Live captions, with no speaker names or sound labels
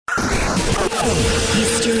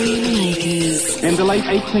History Makers. In the late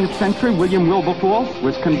 18th century, William Wilberforce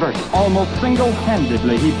was converted. Almost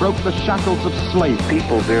single-handedly, he broke the shackles of slavery.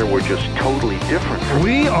 People there were just totally different.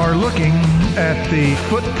 We are looking at the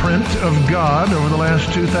footprint of God over the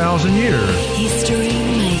last 2,000 years. History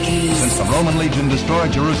Makers. Since the Roman legion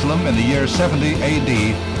destroyed Jerusalem in the year 70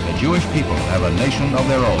 A.D., the Jewish people have a nation of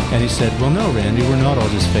their own. And he said, well, no, Randy, we're not all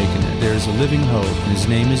just faking it. There's a living hope, and his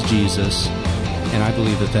name is Jesus. And I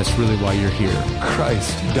believe that that's really why you're here.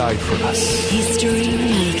 Christ died for us. History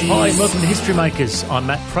Makers. Hi, and welcome to History Makers. I'm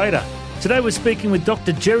Matt Prater. Today we're speaking with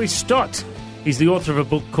Dr. Jerry Stott. He's the author of a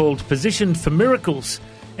book called Positioned for Miracles,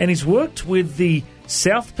 and he's worked with the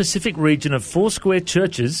South Pacific region of Foursquare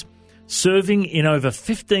churches, serving in over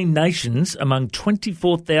 15 nations among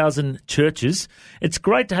 24,000 churches. It's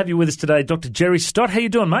great to have you with us today, Dr. Jerry Stott. How you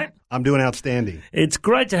doing, mate? I'm doing outstanding. It's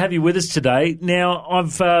great to have you with us today. Now,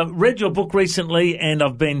 I've read your book recently, and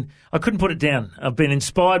I couldn't put it down. I've been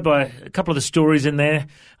inspired by a couple of the stories in there.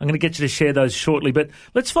 I'm going to get you to share those shortly, but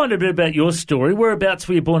let's find a bit about your story. Whereabouts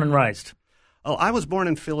were you born and raised? Oh, I was born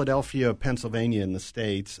in Philadelphia, Pennsylvania in the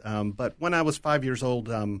States, but when I was 5 years old,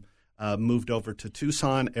 moved over to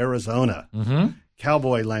Tucson, Arizona. Mm-hmm.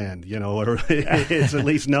 Cowboy land, or it's at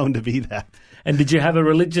least known to be that. And did you have a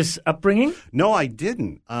religious upbringing? No, I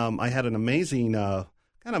didn't. I had an amazing,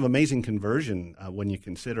 amazing conversion when you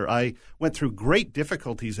consider. I went through great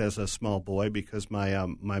difficulties as a small boy because my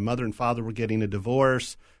mother and father were getting a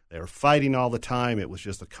divorce. They were fighting all the time. It was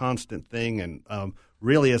just a constant thing. And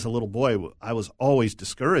really, as a little boy, I was always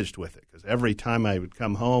discouraged with it because every time I would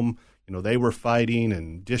come home, they were fighting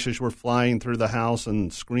and dishes were flying through the house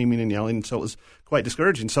and screaming and yelling. So it was quite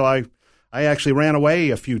discouraging. So I actually ran away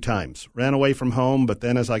a few times, ran away from home. But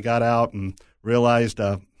then as I got out and realized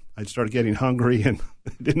I'd started getting hungry and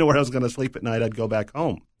didn't know where I was going to sleep at night, I'd go back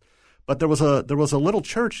home. But there was a little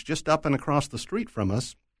church just up and across the street from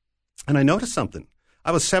us. And I noticed something.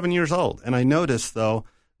 I was 7 years old. And I noticed, though,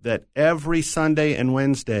 that every Sunday and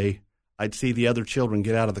Wednesday I'd see the other children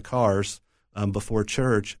get out of the cars before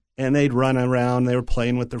church. And they'd run around, they were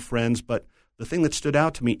playing with their friends. But the thing that stood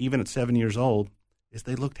out to me, even at 7 years old, is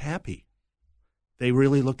they looked happy. They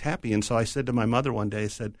really looked happy. And so I said to my mother one day, I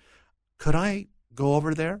said, could I go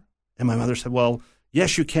over there? And my mother said, well,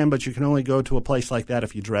 yes, you can, but you can only go to a place like that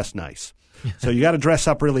if you dress nice. So you got to dress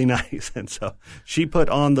up really nice. And so she put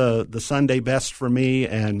on the Sunday best for me,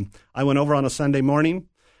 and I went over on a Sunday morning.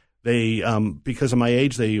 They, because of my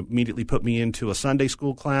age, they immediately put me into a Sunday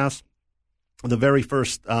school class. The very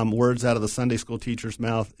first words out of the Sunday school teacher's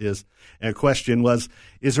mouth is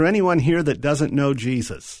there anyone here that doesn't know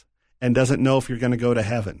Jesus and doesn't know if you're going to go to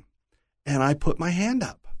heaven? And I put my hand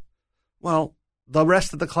up. Well, the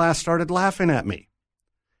rest of the class started laughing at me.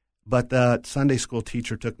 But the Sunday school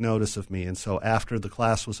teacher took notice of me, and so after the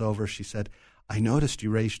class was over, she said, I noticed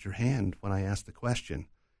you raised your hand when I asked the question.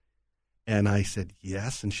 And I said,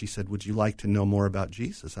 yes. And she said, would you like to know more about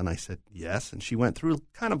Jesus? And I said, yes. And she went through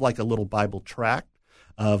kind of like a little Bible tract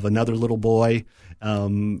of another little boy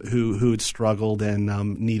who'd struggled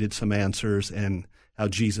and needed some answers and how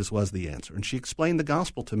Jesus was the answer. And she explained the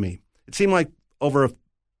gospel to me. It seemed like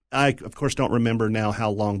I, of course, don't remember now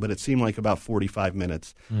how long, but it seemed like about 45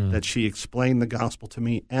 minutes that she explained the gospel to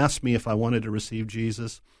me, asked me if I wanted to receive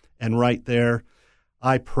Jesus. And right there,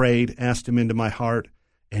 I prayed, asked him into my heart,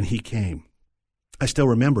 and he came. I still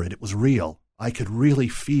remember it. It was real. I could really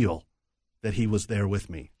feel that he was there with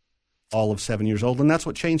me, all of 7 years old, and that's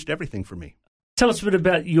what changed everything for me. Tell us a bit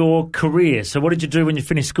about your career. So what did you do when you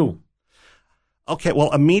finished school? Okay,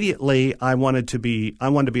 well, immediately I wanted to be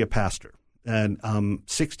a pastor. And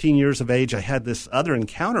 16 years of age, I had this other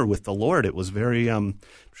encounter with the Lord. It was very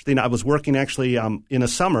interesting. I was working actually in a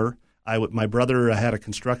summer. My brother had a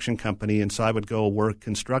construction company, and so I would go work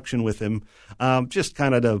construction with him, just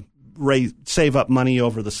kind of to save up money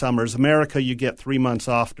over the summers. America, you get 3 months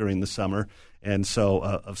off during the summer, and so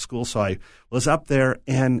of school. So I was up there,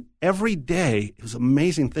 and every day, it was an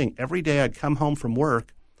amazing thing. Every day I'd come home from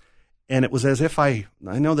work, and it was as if I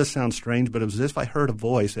know this sounds strange, but it was as if I heard a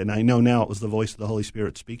voice, and I know now it was the voice of the Holy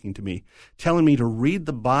Spirit speaking to me, telling me to read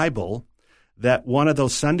the Bible that one of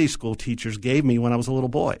those Sunday school teachers gave me when I was a little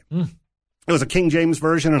boy. It was a King James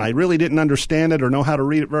version, and I really didn't understand it or know how to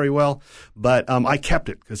read it very well, but I kept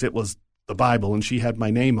it because it was the Bible, and she had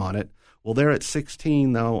my name on it. Well, there at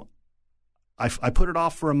 16, though, I put it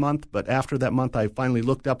off for a month, but after that month, I finally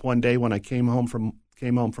looked up one day when I came home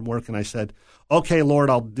from work, and I said, okay,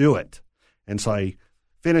 Lord, I'll do it. And so I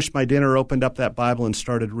finished my dinner, opened up that Bible, and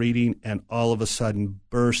started reading, and all of a sudden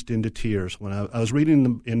burst into tears. When I was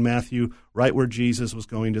reading in Matthew, right where Jesus was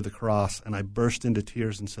going to the cross, and I burst into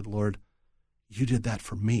tears and said, Lord, you did that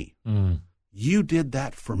for me. you did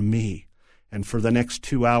that for me. And for the next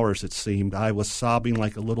 2 hours, it seemed, I was sobbing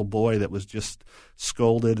like a little boy that was just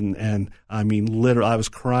scolded. And I mean, literally, I was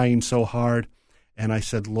crying so hard. And I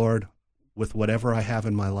said, Lord, with whatever I have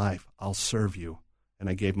in my life, I'll serve you. And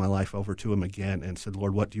I gave my life over to him again and said,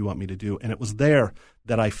 Lord, what do you want me to do? And it was there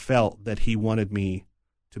that I felt that he wanted me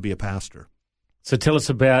to be a pastor. So tell us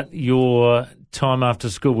about your time after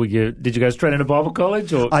school. Did you go straight into Bible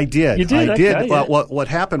college? Or? I did. You did? I okay, did. Yeah. Well, what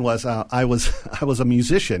happened was I was a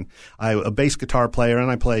musician, a bass guitar player, and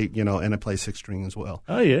I play six string as well.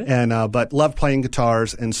 Oh yeah. And but loved playing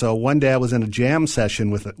guitars. And so one day I was in a jam session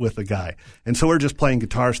with a guy, and so we're just playing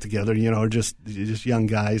guitars together. Just young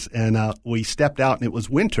guys. And we stepped out, and it was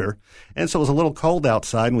winter, and so it was a little cold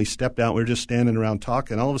outside. And we stepped out. We were just standing around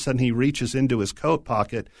talking. All of a sudden, he reaches into his coat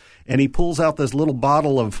pocket, and he pulls out this little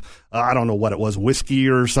bottle of I don't know what it was, whiskey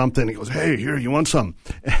or something. He goes, "Hey, here, you want some?"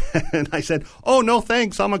 And I said, "Oh, no,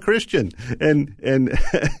 thanks. I'm a Christian." And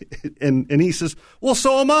he says, "Well,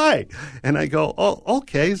 so am I." And I go, "Oh,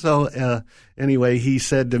 okay." So anyway, he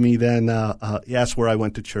said to me then, he asked where I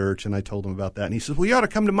went to church, and I told him about that. And he says, "Well, you ought to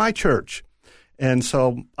come to my church." And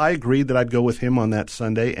so I agreed that I'd go with him on that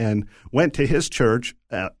Sunday and went to his church,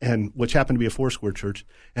 and which happened to be a Foursquare church.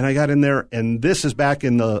 And I got in there, and this is back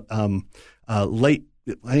in the late,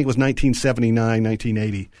 I think it was 1979,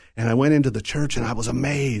 1980. And I went into the church, and I was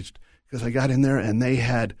amazed because I got in there, and they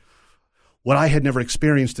had what I had never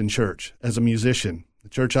experienced in church as a musician. The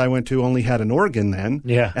church I went to only had an organ then.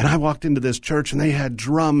 Yeah. And I walked into this church, and they had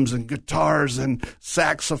drums and guitars and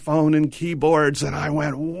saxophone and keyboards. And I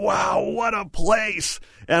went, wow, what a place.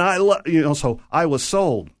 And so I was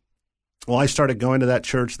sold. Well, I started going to that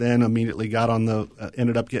church then, immediately got on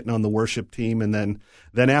ended up getting on the worship team. And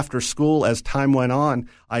then after school, as time went on,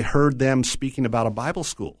 I heard them speaking about a Bible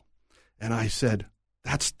school. And I said,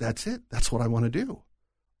 that's it. That's what I want to do.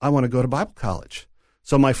 I want to go to Bible college.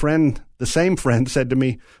 So my friend, the same friend, said to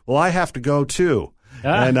me, well, I have to go too.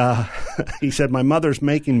 And he said, my mother's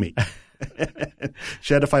making me.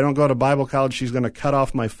 She said, if I don't go to Bible college, she's going to cut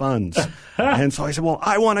off my funds. And so I said, well,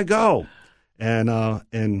 I want to go. And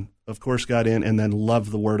of course got in, and then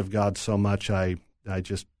loved the Word of God so much, I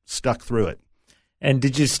just stuck through it. And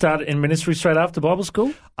did you start in ministry straight after Bible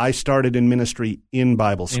school? I started in ministry in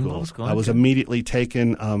Bible school. In Bible school, I was immediately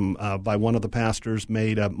taken by one of the pastors,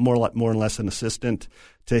 made more or less an assistant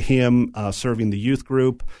to him, serving the youth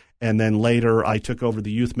group. And then later I took over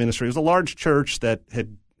the youth ministry. It was a large church that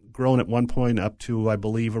had grown at one point up to, I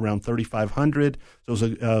believe, around 3,500. So it was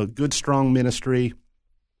a good, strong ministry.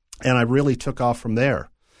 And I really took off from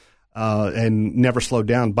there and never slowed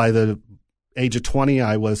down. By the age of 20,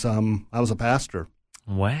 I was a pastor.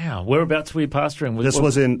 Wow. Whereabouts were you pastoring?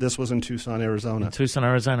 This was in Tucson, Arizona. In Tucson,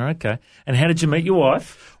 Arizona, okay. And how did you meet your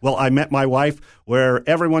wife? Well, I met my wife where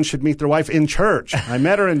everyone should meet their wife, in church. I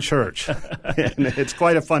met her in church. And it's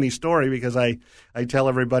quite a funny story because I tell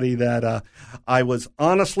everybody that I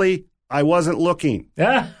wasn't looking.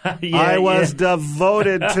 I was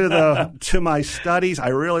devoted to my studies. I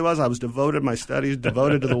really was. I was devoted to my studies,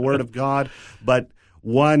 devoted to the Word of God. But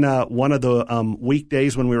one of the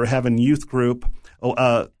weekdays when we were having youth group,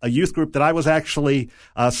 a youth group that I was actually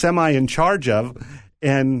semi in charge of,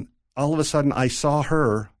 and all of a sudden I saw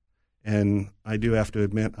her, and I do have to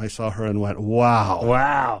admit I saw her and went,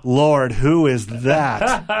 wow, Lord, who is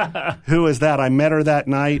that? Who is that? I met her that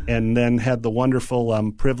night, and then had the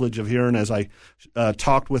wonderful privilege of hearing as I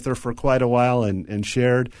talked with her for quite a while and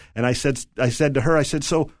shared. And I said to her,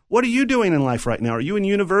 so what are you doing in life right now? Are you in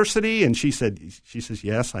university? And she says,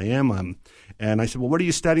 yes, I am. And I said, well, what are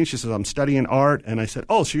you studying? She says, I'm studying art. And I said,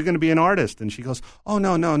 oh, so you're going to be an artist? And she goes, oh,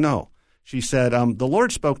 no. She said, the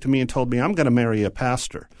Lord spoke to me and told me I'm going to marry a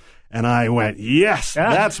pastor. And I went, yes,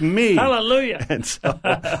 that's me. Hallelujah. And so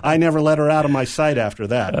I never let her out of my sight after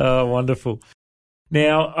that. Oh, wonderful.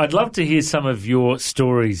 Now, I'd love to hear some of your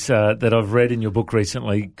stories that I've read in your book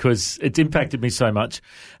recently, because it's impacted me so much.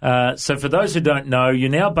 So for those who don't know, you're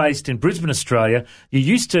now based in Brisbane, Australia. You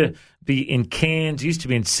used to be in Cairns, you used to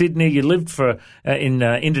be in Sydney. You lived in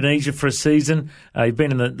Indonesia for a season. You've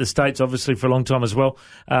been in the States, obviously, for a long time as well.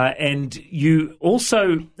 And you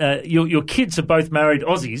also, your kids are both married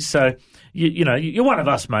Aussies, so you're one of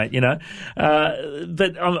us, mate,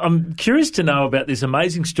 But I'm curious to know about this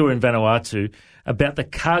amazing story in Vanuatu about the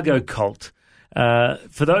cargo cult.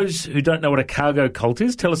 For those who don't know what a cargo cult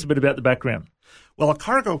is, tell us a bit about the background. Well,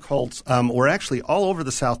 cargo cults were actually all over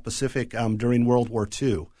the South Pacific during World War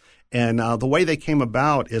II. And the way they came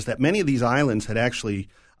about is that many of these islands had actually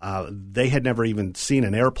they had never even seen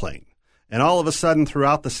an airplane. And all of a sudden,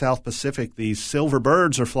 throughout the South Pacific, these silver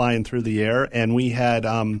birds are flying through the air, and we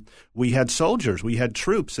had soldiers, we had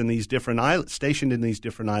troops in these different islands, stationed in these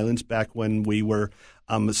different islands back when we were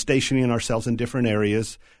stationing ourselves in different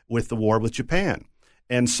areas with the war with Japan.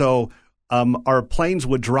 And so our planes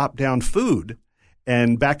would drop down food.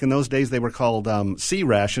 And back in those days, they were called sea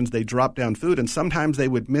rations. They dropped down food, and sometimes they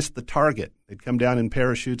would miss the target. They'd come down in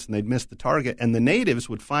parachutes, and they'd miss the target. And the natives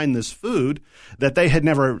would find this food that they had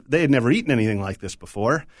never eaten anything like this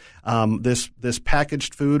before, this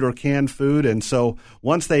packaged food or canned food. And so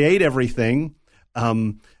once they ate everything,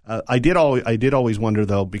 I did always wonder,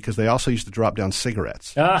 though, because they also used to drop down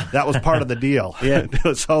cigarettes. That was part of the deal. Yeah.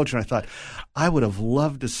 To a soldier. I thought, I would have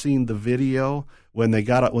loved to seen the video when they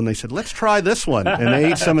said, let's try this one. And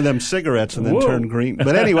they ate some of them cigarettes and then turned green.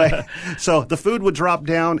 But anyway, so the food would drop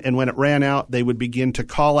down, and when it ran out, they would begin to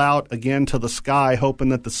call out again to the sky, hoping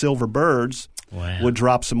that the silver birds would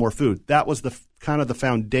drop some more food. That was the kind of the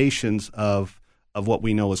foundations of what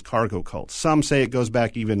we know as cargo cults. Some say it goes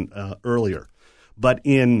back even earlier. But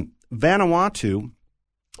in Vanuatu,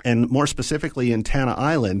 and more specifically in Tanna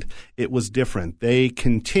Island, it was different. They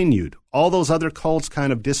continued. All those other cults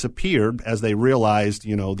kind of disappeared as they realized,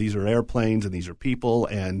 these are airplanes and these are people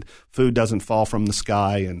and food doesn't fall from the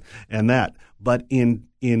sky and that. But in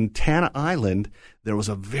Tanna Island, there was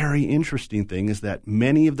a very interesting thing is that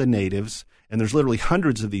many of the natives, and there's literally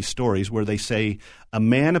hundreds of these stories where they say a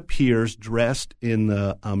man appears dressed in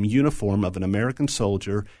the uniform of an American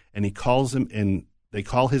soldier, and they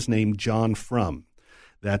call his name John Frum.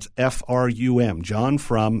 That's F-R-U-M, John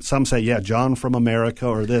Frum. Some say, John from America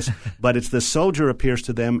or this. But it's the soldier appears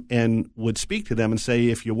to them and would speak to them and say,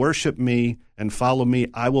 if you worship me and follow me,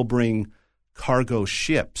 I will bring cargo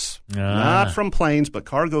ships. Not from planes, but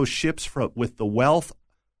cargo ships with the wealth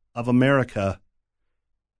of America.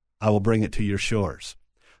 I will bring it to your shores.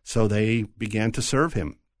 So they began to serve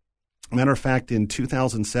him. Matter of fact, in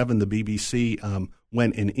 2007, the BBC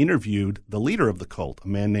went and interviewed the leader of the cult, a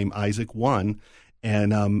man named Isaac One,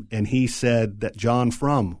 and he said that John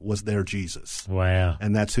Frum was their Jesus. Wow.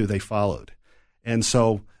 And that's who they followed. And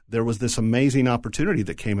so there was this amazing opportunity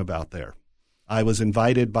that came about there. I was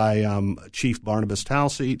invited by Chief Barnabas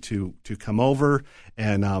Talsey to come over,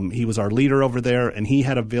 and he was our leader over there, and he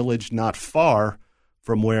had a village not far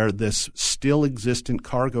from where this still existent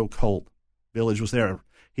cargo cult village was there.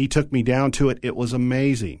 He took me down to it. It was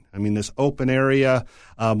amazing. I mean, this open area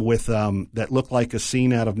with that looked like a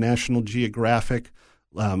scene out of National Geographic.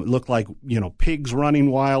 It looked like, pigs running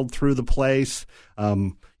wild through the place,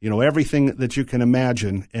 everything that you can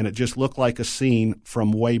imagine. And it just looked like a scene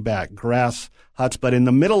from way back, grass huts. But in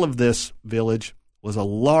the middle of this village was a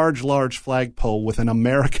large, large flagpole with an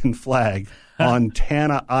American flag on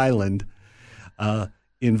Tanna Island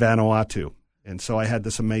in Vanuatu. And so I had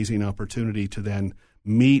this amazing opportunity to then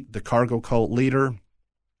meet the cargo cult leader,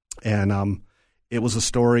 and it was a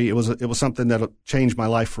story. It was something that changed my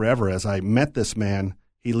life forever. As I met this man,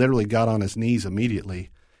 he literally got on his knees immediately,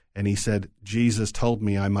 and he said, "Jesus told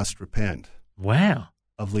me I must repent." Wow!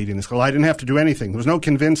 Of leading this cult. I didn't have to do anything. There was no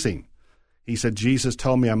convincing. He said, "Jesus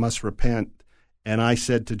told me I must repent," and I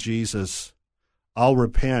said to Jesus, "I'll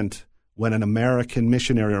repent when an American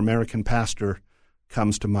missionary or American pastor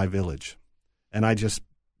comes to my village," and I just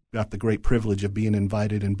got the great privilege of being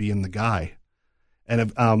invited and being the guy.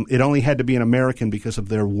 And it only had to be an American because of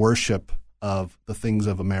their worship of the things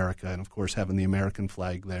of America, and of course having the American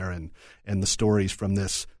flag there and the stories from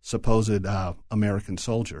this supposed American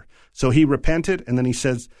soldier. So he repented, and then he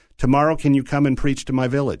says, "Tomorrow can you come and preach to my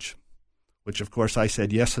village?" Which of course I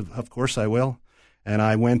said, "Yes, of course I will." And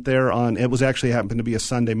I went there it was actually happened to be a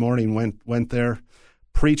Sunday morning, went there,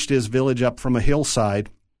 preached his village up from a hillside.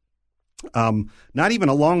 Not even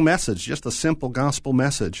a long message, just a simple gospel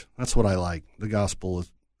message. That's what I like. The gospel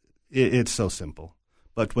it's so simple.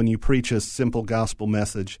 But when you preach a simple gospel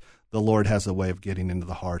message, the Lord has a way of getting into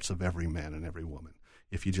the hearts of every man and every woman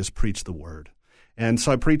if you just preach the word. And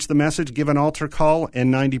so I preached the message, give an altar call,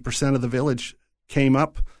 and 90% of the village came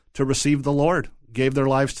up to receive the Lord, gave their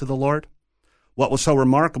lives to the Lord. What was so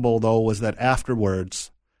remarkable, though, was that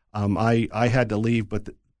afterwards I had to leave,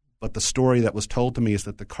 but the story that was told to me is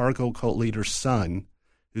that the cargo cult leader's son,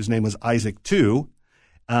 whose name was Isaac II,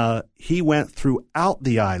 he went throughout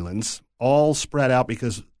the islands, all spread out,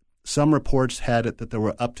 because some reports had it that there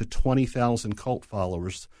were up to 20,000 cult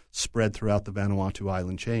followers spread throughout the Vanuatu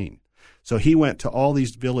island chain. So he went to all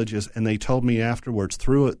these villages, and they told me afterwards,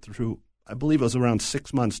 through I believe it was around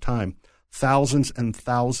 6 months' time, thousands and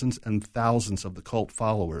thousands and thousands of the cult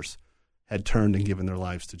followers had turned and given their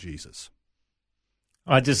lives to Jesus.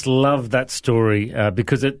 I just love that story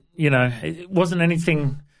because it wasn't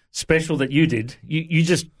anything special that you did. You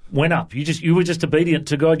just went up. You were just obedient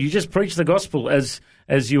to God. You just preached the gospel as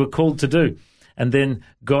you were called to do. And then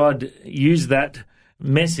God used that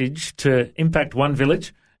message to impact one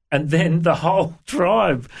village, and then the whole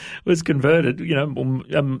tribe was converted,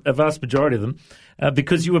 a vast majority of them,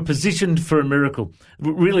 because you were positioned for a miracle.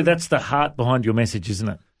 Really, that's the heart behind your message, isn't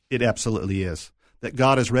it? It absolutely is. That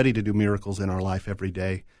God is ready to do miracles in our life every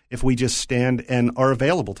day if we just stand and are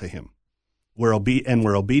available to Him. We're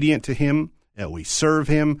obedient to Him, and we serve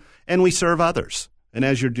Him, and we serve others. And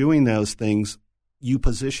as you're doing those things, you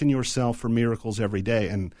position yourself for miracles every day.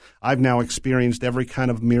 And I've now experienced every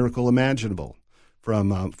kind of miracle imaginable,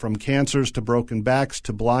 from cancers to broken backs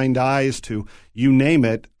to blind eyes to you name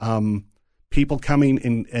it, people coming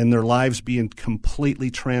in and their lives being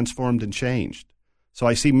completely transformed and changed. So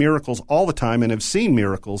I see miracles all the time and have seen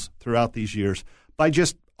miracles throughout these years by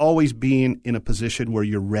just always being in a position where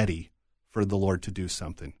you're ready for the Lord to do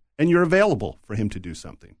something and you're available for Him to do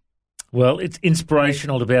something. Well, it's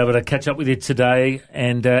inspirational to be able to catch up with you today.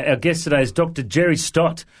 And our guest today is Dr. Jerry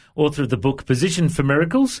Stott, author of the book Positioned for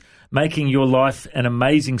Miracles, Making Your Life an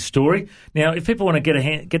Amazing Story. Now, if people want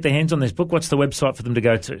to get their hands on this book, what's the website for them to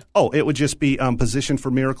go to? Oh, it would just be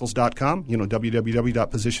positionformiracles.com,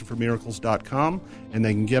 www.positionformiracles.com. And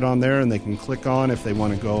they can get on there and they can click on if they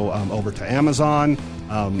want to go over to Amazon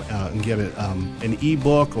and get an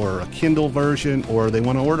ebook or a Kindle version, or they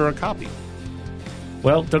want to order a copy.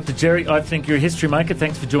 Well, Dr. Jerry, I think you're a history maker.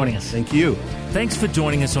 Thanks for joining us. Thank you. Thanks for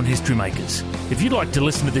joining us on History Makers. If you'd like to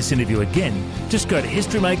listen to this interview again, just go to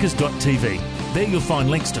historymakers.tv. There you'll find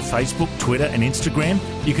links to Facebook, Twitter and Instagram.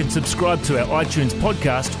 You can subscribe to our iTunes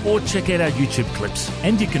podcast or check out our YouTube clips.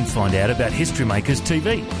 And you can find out about History Makers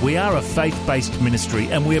TV. We are a faith-based ministry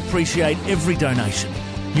and we appreciate every donation.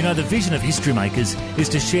 You know, the vision of History Makers is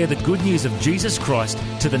to share the good news of Jesus Christ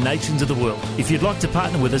to the nations of the world. If you'd like to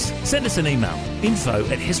partner with us, send us an email,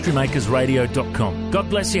 info@historymakersradio.com. God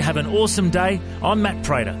bless you. Have an awesome day. I'm Matt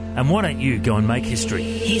Prater, and why don't you go and make history?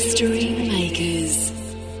 History Makers.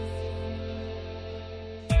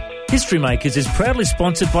 History Makers is proudly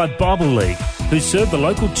sponsored by Bible League, who serve the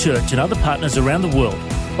local church and other partners around the world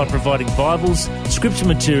by providing Bibles, scripture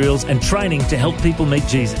materials and training to help people meet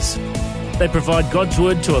Jesus. They provide God's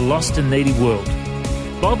Word to a lost and needy world.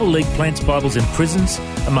 Bible League plants Bibles in prisons,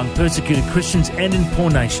 among persecuted Christians and in poor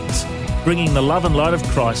nations, bringing the love and light of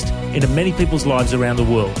Christ into many people's lives around the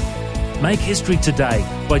world. Make history today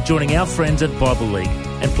by joining our friends at Bible League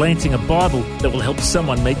and planting a Bible that will help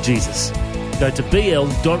someone meet Jesus. Go to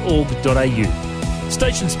bl.org.au.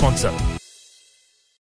 Station sponsor,